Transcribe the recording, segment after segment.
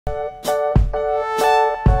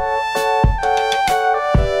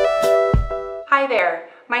there,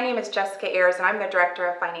 my name is Jessica Ayers and I'm the Director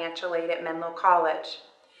of Financial Aid at Menlo College.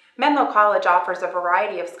 Menlo College offers a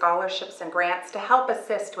variety of scholarships and grants to help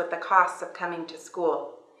assist with the costs of coming to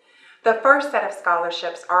school. The first set of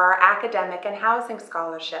scholarships are our academic and housing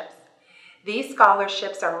scholarships. These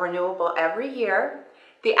scholarships are renewable every year.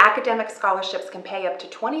 The academic scholarships can pay up to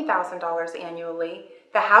 $20,000 annually.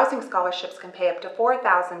 The housing scholarships can pay up to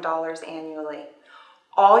 $4,000 annually.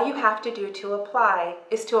 All you have to do to apply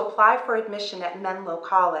is to apply for admission at Menlo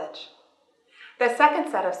College. The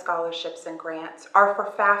second set of scholarships and grants are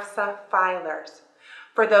for FAFSA filers.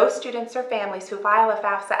 For those students or families who file a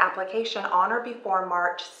FAFSA application on or before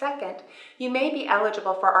March 2nd, you may be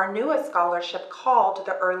eligible for our newest scholarship called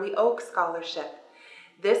the Early Oak Scholarship.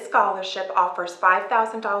 This scholarship offers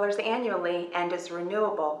 $5,000 annually and is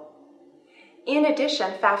renewable. In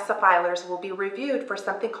addition, FAFSA filers will be reviewed for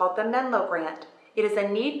something called the Menlo Grant. It is a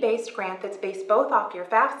need-based grant that's based both off your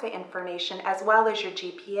FAFSA information as well as your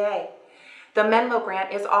GPA. The Menlo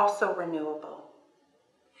Grant is also renewable.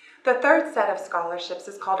 The third set of scholarships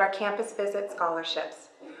is called our Campus Visit Scholarships.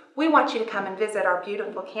 We want you to come and visit our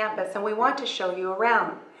beautiful campus and we want to show you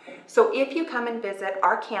around. So if you come and visit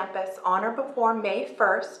our campus on or before May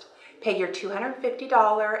 1st, pay your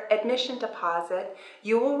 $250 admission deposit,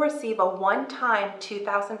 you will receive a one-time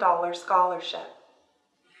 $2,000 scholarship.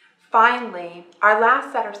 Finally, our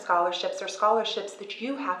last set of scholarships are scholarships that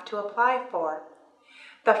you have to apply for.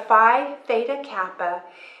 The Phi Theta Kappa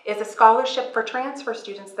is a scholarship for transfer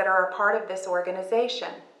students that are a part of this organization.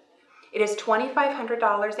 It is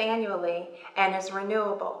 $2,500 annually and is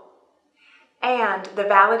renewable. And the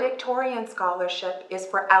Valedictorian Scholarship is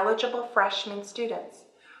for eligible freshman students.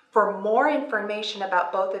 For more information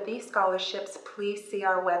about both of these scholarships, please see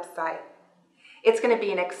our website. It's going to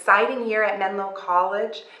be an exciting year at Menlo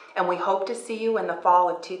College, and we hope to see you in the fall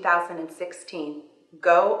of 2016.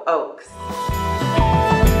 Go Oaks!